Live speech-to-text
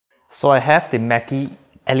So I have the Mackie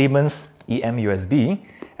EM-USB,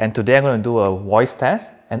 and today I'm going to do a voice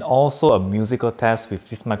test and also a musical test with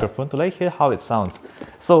this microphone to let you hear how it sounds.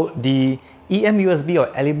 So the EM-USB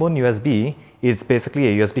or EM-USB is basically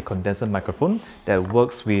a USB condenser microphone that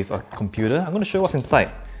works with a computer. I'm going to show you what's inside.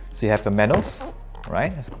 So you have your manuals,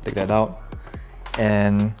 right? Let's take that out.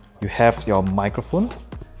 And you have your microphone,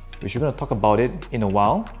 which we're going to talk about it in a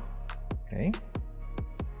while. Okay.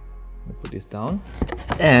 Put this down,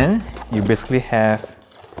 and you basically have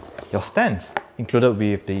your stands included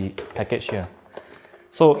with the package here.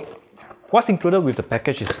 So what's included with the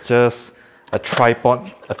package is just a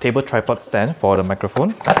tripod, a table tripod stand for the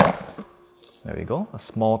microphone. There we go, a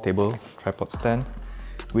small table tripod stand,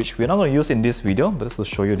 which we're not going to use in this video, but just to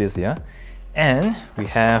show you this here. And we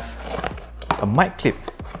have a mic clip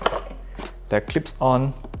that clips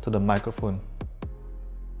on to the microphone.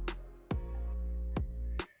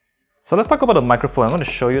 So let's talk about the microphone. I'm going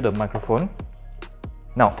to show you the microphone.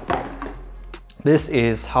 Now, this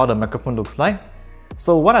is how the microphone looks like.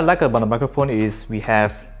 So what I like about the microphone is we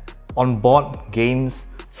have onboard gains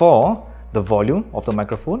for the volume of the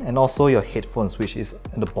microphone and also your headphones, which is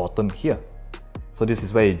at the bottom here. So this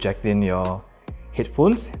is where you jack in your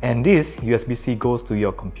headphones, and this USB-C goes to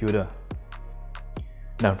your computer.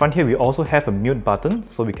 Now in front here we also have a mute button,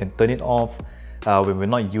 so we can turn it off when we're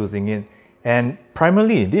not using it. And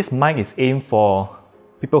primarily, this mic is aimed for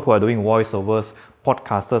people who are doing voiceovers,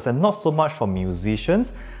 podcasters, and not so much for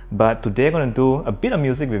musicians. But today I'm going to do a bit of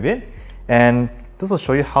music with it, and this will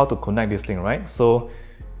show you how to connect this thing, right? So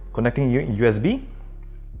connecting USB,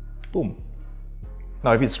 boom.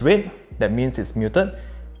 Now if it's red, that means it's muted,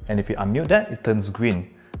 and if you unmute that, it turns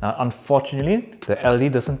green. Now unfortunately, the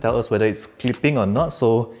LED doesn't tell us whether it's clipping or not,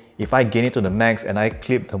 so if I gain it to the max and I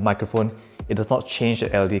clip the microphone, it does not change the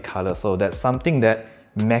LED color. So that's something that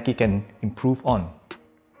Mackie can improve on.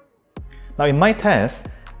 Now in my test,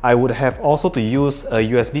 I would have also to use a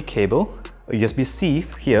USB cable, a USB-C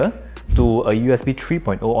here, to a USB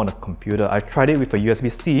 3.0 on a computer. I tried it with a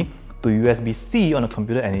USB-C to USB-C on a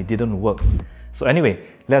computer and it didn't work. So anyway,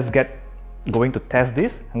 let's get going to test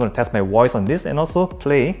this. I'm going to test my voice on this and also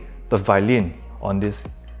play the violin on this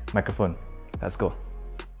microphone. Let's go.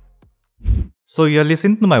 So you're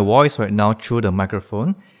listening to my voice right now through the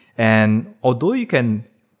microphone, and although you can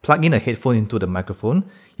plug in a headphone into the microphone,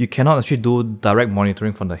 you cannot actually do direct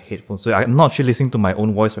monitoring from the headphone. So I'm not actually listening to my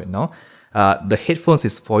own voice right now. The headphones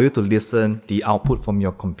is for you to listen the output from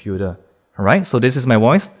your computer. Alright, so this is my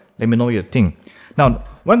voice. Let me know what you think. Now,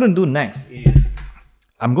 what I'm going to do next is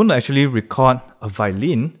I'm going to actually record a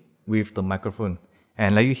violin with the microphone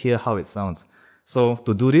and let you hear how it sounds. So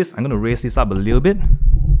to do this, I'm going to raise this up a little bit.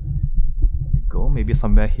 Maybe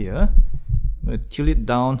somewhere here. I'm going to tilt it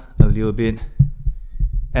down a little bit.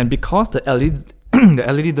 And because the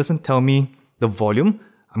LED doesn't tell me the volume,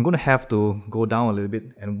 I'm going to have to go down a little bit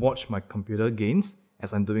and watch my computer gains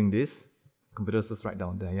as I'm doing this. Computer's just right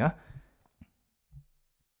down there, yeah?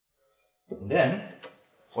 Then,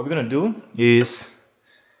 what we're going to do is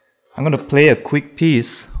I'm going to play a quick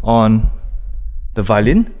piece on the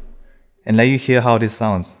violin and let you hear how this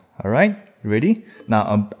sounds. Alright? Ready?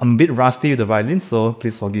 Now, I'm a bit rusty with the violin, so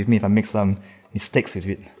please forgive me if I make some mistakes with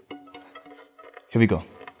it. Here we go.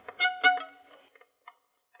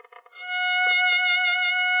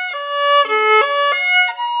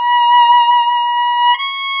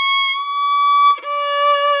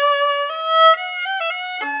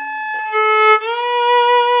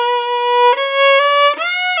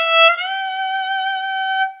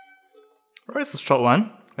 Alright, it's a short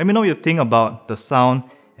one. Let me know what you think about the sound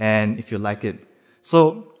and if you like it.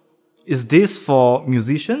 So, is this for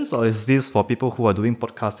musicians or is this for people who are doing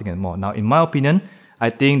podcasting and more? Now, in my opinion, I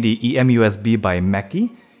think the EM-USB by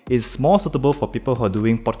Mackie is more suitable for people who are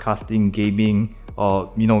doing podcasting, gaming,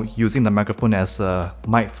 or using the microphone as a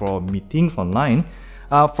mic for meetings online.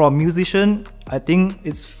 For a musician, I think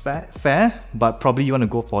it's fair, but probably you want to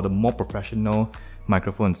go for the more professional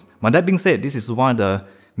microphones. But that being said, this is one of the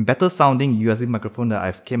better sounding USB microphone that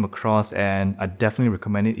I've came across, and I definitely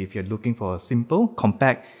recommend it if you're looking for a simple,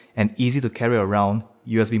 compact, and easy to carry around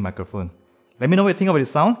USB microphone. Let me know what you think about the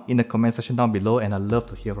sound in the comment section down below, and I'd love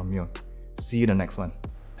to hear from you. See you in the next one.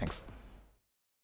 Thanks.